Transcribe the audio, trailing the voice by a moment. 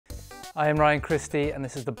I am Ryan Christie and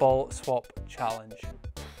this is the ball swap challenge.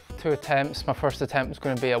 2 attempts. My first attempt is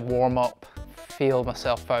going to be a warm-up, feel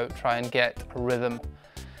myself out, try and get a rhythm.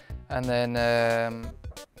 And then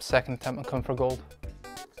second attempt I'll come for gold.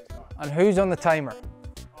 And who's on the timer?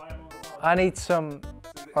 I need some,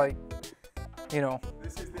 like, you know,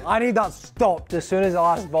 I need that stopped as soon as the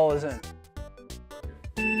last ball is in.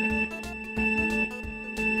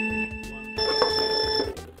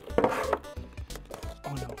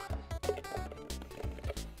 Oh no.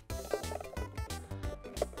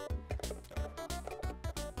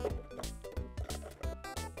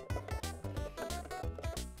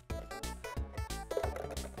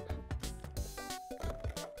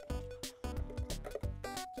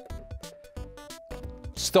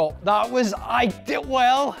 Stop. That was, I did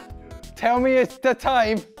well. Tell me it's the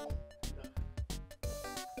time.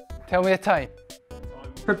 Tell me a time.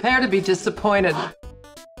 Prepare to be disappointed.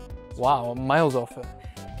 Wow, I'm miles off it.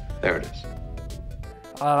 There it is.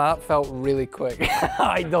 That felt really quick.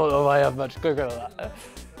 I don't know if I have much quicker than that.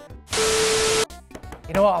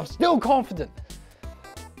 You know what, I'm still confident.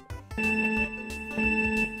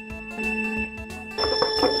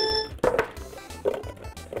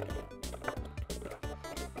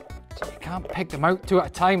 You can't pick them out 2 at a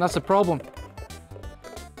time, that's the problem.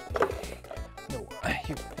 No,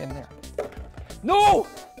 you in there. No!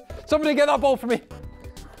 Somebody get that ball for me.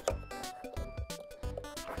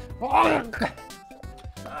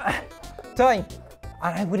 Time.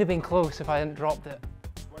 And I would have been close if I hadn't dropped it.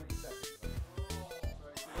 20 seconds.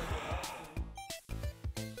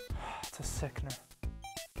 It's a sickener.